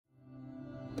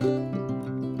I'm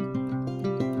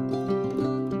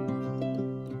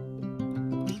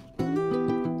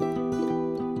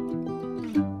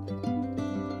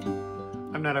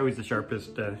not always the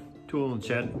sharpest tool in the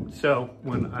shed, so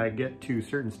when I get to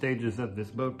certain stages of this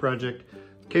boat project,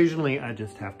 occasionally I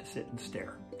just have to sit and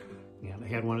stare. And I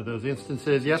had one of those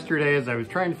instances yesterday as I was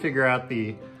trying to figure out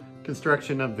the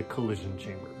construction of the collision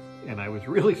chamber. And I was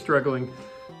really struggling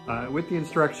with the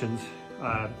instructions.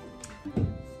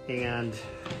 And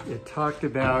it talked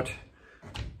about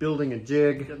building a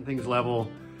jig, getting things level,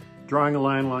 drawing a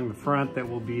line along the front that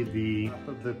will be the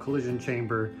collision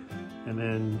chamber, and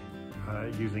then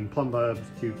using plumb bobs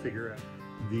to figure out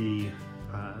the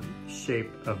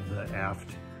shape of the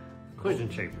aft collision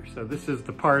chamber. So this is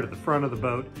the part of the front of the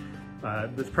boat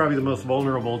that's probably the most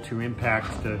vulnerable to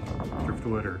impacts to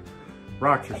driftwood or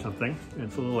rocks or something. And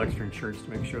it's a little extra insurance to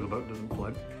make sure the boat doesn't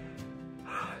flood.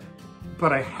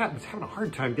 But I was having a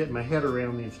hard time getting my head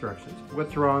around the instructions.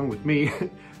 What's wrong with me?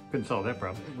 Couldn't solve that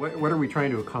problem. What are we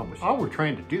trying to accomplish? All we're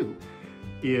trying to do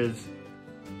is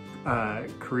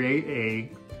create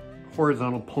a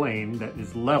horizontal plane that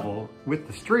is level with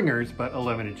the stringers, but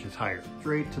 11 inches higher,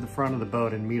 straight to the front of the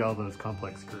boat and meet all those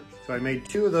complex curves. So I made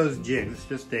two of those jigs,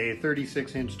 just a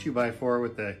 36-inch 2x4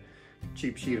 with a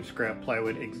cheap sheet of scrap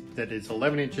plywood that is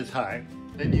 11 inches high.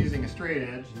 Then using a straight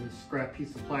edge, and this scrap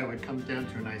piece of plywood comes down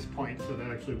to a nice point, so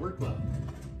that actually worked well.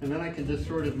 And then I can just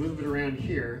sort of move it around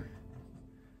here,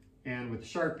 and with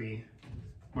Sharpie,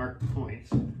 mark the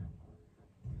points.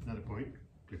 Another point,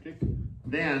 tick, tick.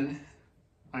 Then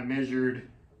I measured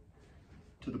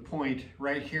to the point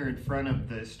right here in front of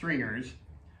the stringers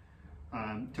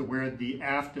to where the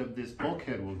aft of this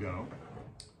bulkhead will go,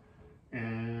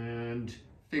 and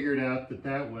figured out that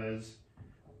that was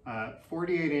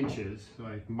 48 inches. So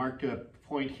I marked a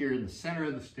point here in the center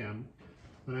of the stem.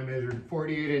 Then I measured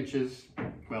 48 inches.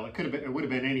 Well, it would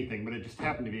have been anything, but it just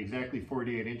happened to be exactly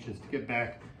 48 inches to get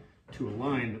back to a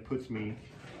line that puts me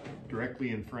directly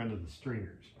in front of the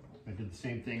stringers. I did the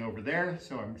same thing over there,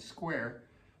 so I'm square.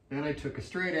 Then I took a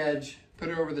straight edge, put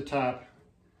it over the top,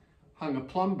 hung a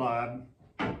plumb bob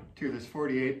to this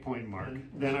 48 point mark.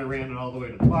 Then I ran it all the way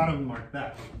to the bottom and marked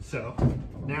that. So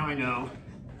now I know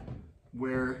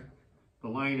where the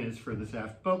line is for this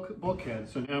aft bulkhead.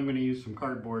 So now I'm going to use some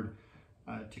cardboard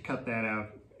to cut that out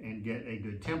and get a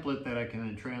good template that I can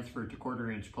then transfer to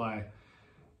 1/4 inch ply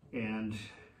and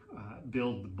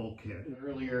build the bulkhead.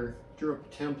 Earlier, drew up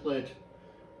a template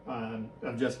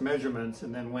of just measurements,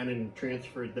 and then went and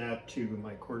transferred that to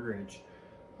my 1/4 inch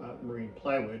marine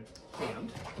plywood,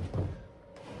 and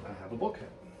I have a bulkhead.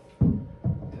 And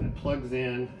it plugs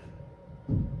in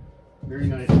very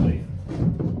nicely.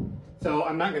 So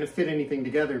I'm not going to fit anything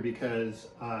together because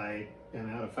I am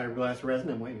out of fiberglass resin.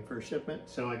 I'm waiting for a shipment.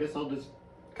 So I guess I'll just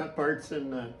cut parts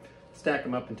and stack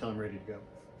them up until I'm ready to go.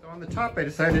 So on the top, I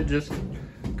decided to just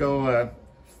go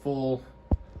full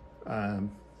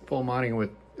mounting with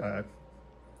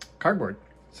cardboard.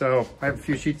 So I have a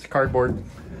few sheets of cardboard.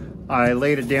 I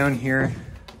laid it down here.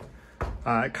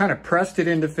 I kind of pressed it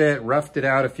into fit, roughed it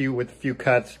out with a few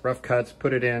cuts, rough cuts,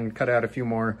 put it in, cut out a few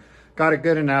more, got it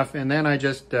good enough, and then I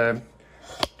just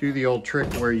do the old trick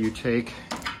where you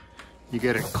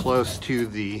get it close to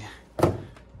the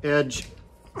edge,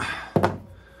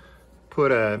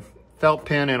 put a felt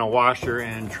pen in a washer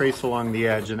and trace along the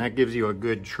edge, and that gives you a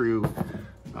good true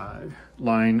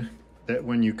line that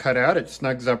when you cut out, it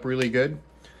snugs up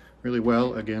really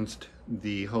well against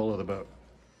the hull of the boat.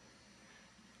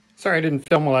 Sorry I didn't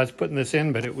film while I was putting this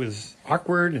in, but it was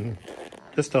awkward and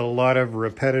just a lot of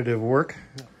repetitive work.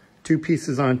 Two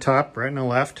pieces on top, right and the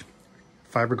left,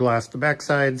 fiberglass the back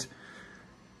sides,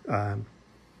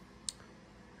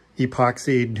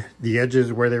 epoxied the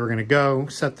edges where they were going to go,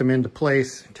 set them into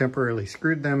place, temporarily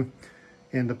screwed them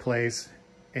into place,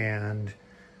 and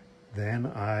then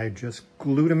I just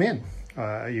glued them in.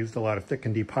 I used a lot of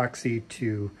thickened epoxy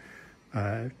to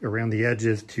around the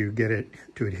edges to get it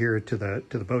to adhere to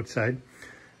the boat side,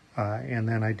 and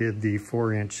then I did the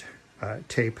 4-inch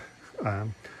tape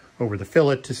over the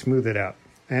fillet to smooth it out,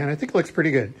 and I think it looks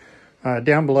pretty good.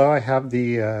 Down below I have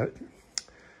the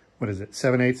what is it,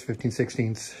 7/8,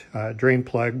 15/16 drain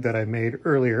plug that I made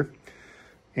earlier,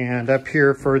 and up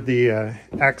here for the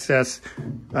access,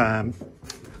 I'm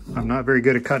not very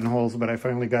good at cutting holes, but I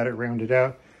finally got it rounded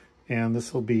out, and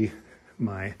this will be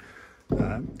my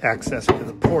access to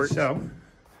the port. So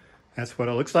that's what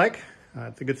it looks like.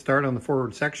 It's a good start on the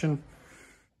forward section.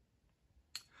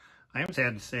 I am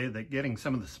sad to say that getting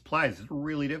some of the supplies is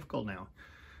really difficult now.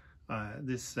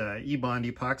 This E-Bond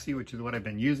epoxy, which is what I've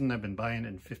been using, I've been buying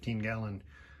in 15-gallon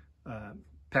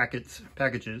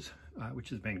packages, which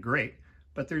has been great.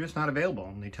 but they're just not available,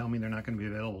 and they tell me they're not going to be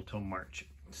available till March.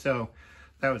 So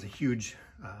that was a huge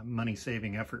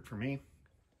money-saving effort for me.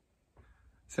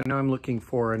 So now I'm looking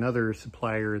for another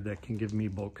supplier that can give me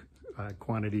bulk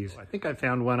quantities. I think I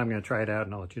found one. I'm going to try it out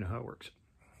and I'll let you know how it works.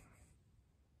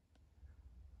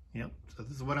 Yep, so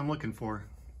this is what I'm looking for.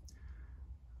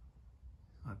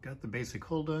 I've got the basic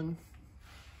hull done.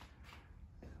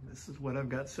 This is what I've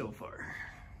got so far.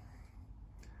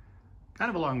 Kind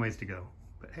of a long ways to go,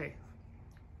 but hey,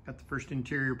 got the first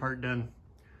interior part done.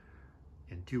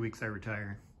 In 2 weeks I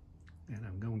retire, and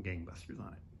I'm going gangbusters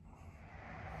on it.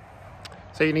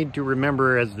 So you need to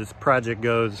remember as this project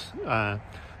goes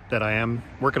that I am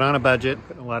working on a budget,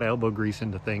 putting a lot of elbow grease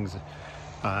into things,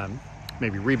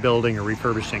 maybe rebuilding or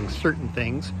refurbishing certain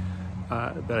things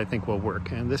that I think will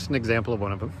work. And this is an example of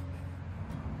one of them.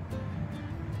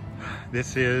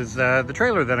 This is the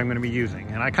trailer that I'm going to be using,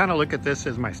 and I kind of look at this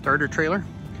as my starter trailer.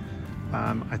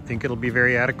 I think it'll be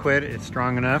very adequate. It's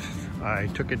strong enough. I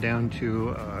took it down to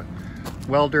a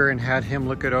welder and had him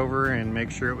look it over and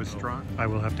make sure it was strong. I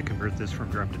will have to convert this from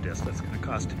drum to disc. That's going to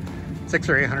cost $600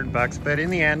 or $800, but in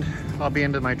the end, I'll be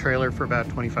into my trailer for about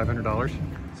 $2,500.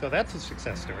 So that's a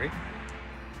success story.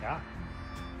 Yeah,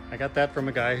 I got that from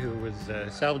a guy who was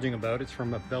salvaging a boat. It's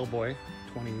from a bellboy,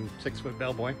 26-foot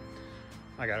bellboy.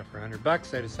 I got it for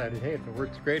 $100. I decided, hey, if it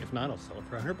works, great. If not, I'll sell it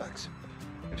for $100.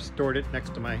 I've stored it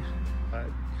next to my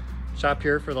shop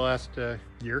here for the last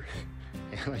year,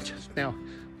 and I just now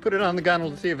put it on the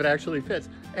gunnel to see if it actually fits,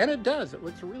 and it does. It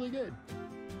looks really good.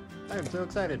 I am so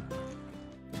excited.